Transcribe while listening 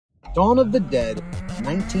Dawn of the Dead,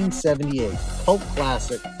 1978, cult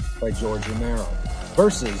classic by George Romero,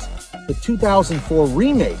 versus the 2004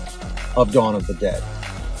 remake of Dawn of the Dead.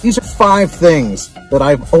 These are 5 things that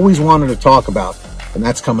I've always wanted to talk about, and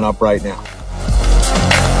that's coming up right now.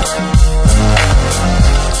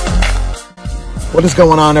 What is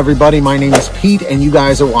going on, everybody? My name is Pete, and you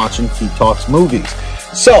guys are watching Pete Talks Movies.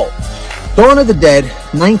 So, Dawn of the Dead,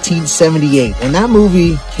 1978. When that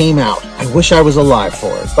movie came out, I wish I was alive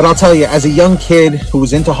for it. But I'll tell you, as a young kid who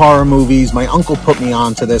was into horror movies, my uncle put me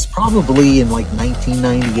onto this probably in like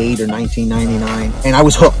 1998 or 1999, and I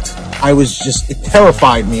was hooked. It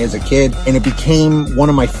terrified me as a kid, and it became one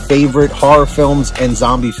of my favorite horror films and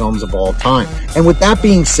zombie films of all time. And with that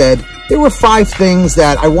being said, there were 5 things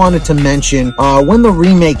that I wanted to mention. When the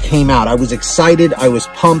remake came out, I was excited, I was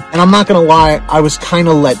pumped, and I'm not gonna lie, I was kind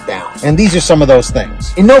of let down. And these are some of those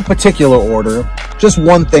things. In no particular order, just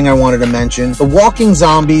one thing I wanted to mention: the walking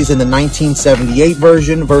zombies in the 1978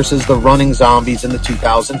 version versus the running zombies in the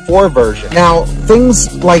 2004 version. Now,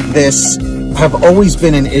 things like this have always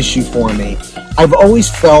been an issue for me. I've always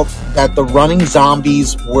felt that the running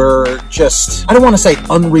zombies were just, I don't want to say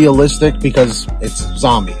unrealistic because it's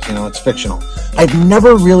zombies, you know, it's fictional. I've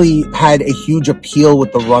never really had a huge appeal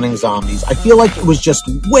with the running zombies. I feel like it was just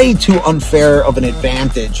way too unfair of an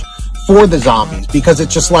advantage for the zombies, because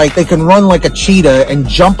it's just like they can run like a cheetah and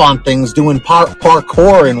jump on things doing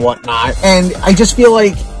parkour and whatnot. And I just feel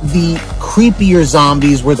like the creepier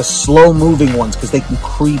zombies were the slow moving ones, because they can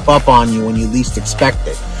creep up on you when you least expect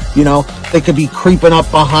it. You know, they could be creeping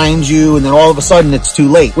up behind you, and then all of a sudden it's too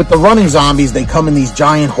late. With the running zombies, they come in these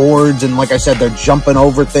giant hordes, and like I said, they're jumping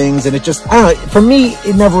over things, and it just, I don't know, for me,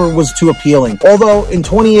 it never was too appealing. Although, in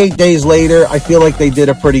 28 Days Later, I feel like they did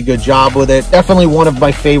a pretty good job with it. Definitely one of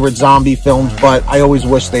my favorite zombie films, but I always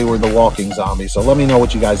wish they were the walking zombies. So let me know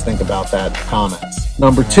what you guys think about that in the comments.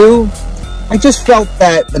 Number 2, I just felt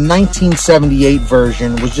that the 1978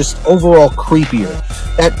 version was just overall creepier.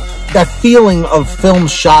 That feeling of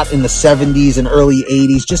films shot in the 70s and early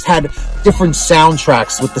 80s just had different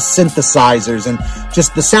soundtracks with the synthesizers, and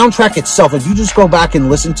just the soundtrack itself, if you just go back and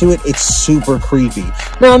listen to it, it's super creepy.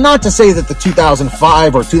 Now, not to say that the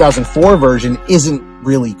 2005 or 2004 version isn't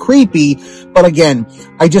really creepy, but again,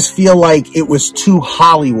 I just feel like it was too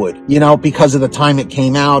Hollywood, you know, because of the time it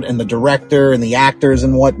came out and the director and the actors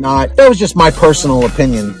and whatnot. That was just my personal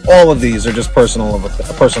opinion. All of these are just personal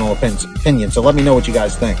opinion, so let me know what you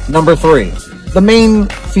guys think. Number 3, the main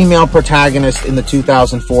female protagonist in the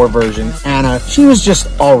 2004 version, Anna, she was just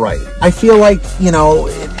alright. I feel like, you know,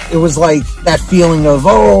 it was like that feeling of,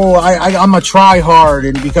 oh, I'm a try-hard,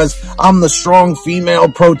 and because I'm the strong female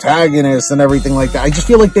protagonist and everything like that. I just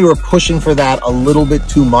feel like they were pushing for that a little bit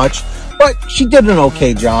too much, but she did an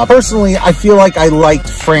okay job. Personally, I feel like I liked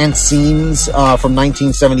Francine's from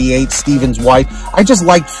 1978, Steven's wife. I just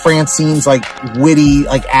liked Francine's like witty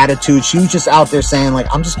like attitude. She was just out there saying like,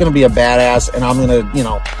 I'm just gonna be a badass, and I'm gonna, you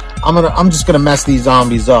know, I'm just gonna mess these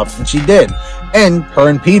zombies up, and she did. And her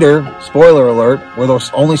and Peter, spoiler alert, were those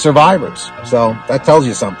only survivors. So that tells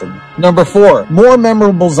you something. Number 4, more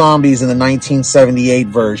memorable zombies in the 1978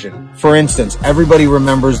 version. For instance, everybody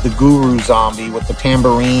remembers the Guru zombie with the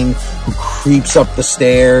tambourine who creeps up the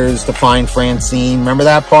stairs to find Francine. Remember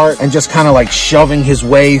that part? And just kind of like shoving his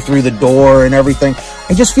way through the door and everything.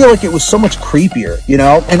 I just feel like it was so much creepier, you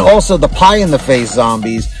know? And also the pie-in-the-face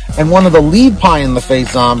zombies. And one of the lead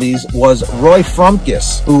pie-in-the-face zombies was Roy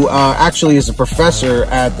Frumkes, who actually is a professor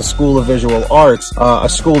at the School of Visual Arts, a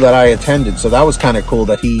school that I attended. So that was kind of cool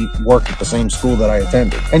that he worked at the same school that I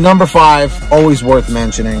attended. And number 5, always worth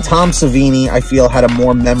mentioning, Tom Savini, I feel, had a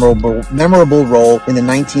more memorable role in the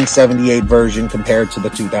 1978 version compared to the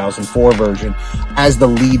 2004 version as the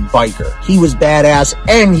lead biker. He was badass,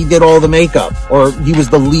 and he did all the makeup, or he was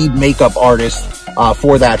the lead makeup artist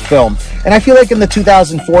for that film. And I feel like in the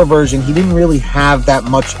 2004 version, he didn't really have that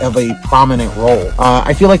much of a prominent role.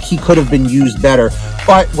 I feel like he could have been used better.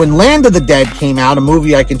 But when Land of the Dead came out, a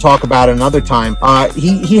movie I can talk about another time,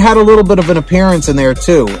 he had a little bit of an appearance in there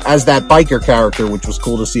too, as that biker character, which was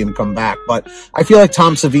cool to see him come back. But I feel like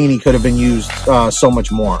Tom Savini could have been used so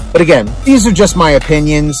much more. But again, these are just my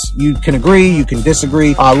opinions. You can agree, you can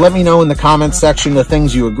disagree. Let me know in the comments section the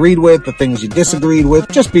things you agreed with, the things you disagreed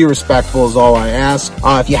with. Just be respectful is all I ask.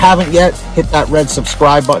 If you haven't yet, hit that red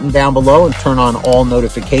subscribe button down below and turn on all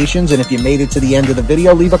notifications. And if you made it to the end of the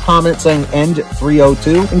video, leave a comment saying end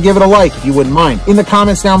 302 and give it a like if you wouldn't mind. In the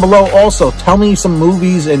comments down below, also tell me some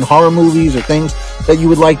movies and horror movies or things that you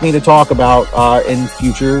would like me to talk about in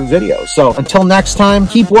future videos. So until next time,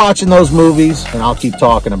 keep watching those movies and I'll keep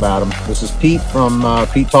talking about them. This is Pete from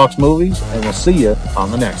Pete Talks Movies, and we'll see you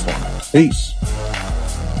on the next one. Peace.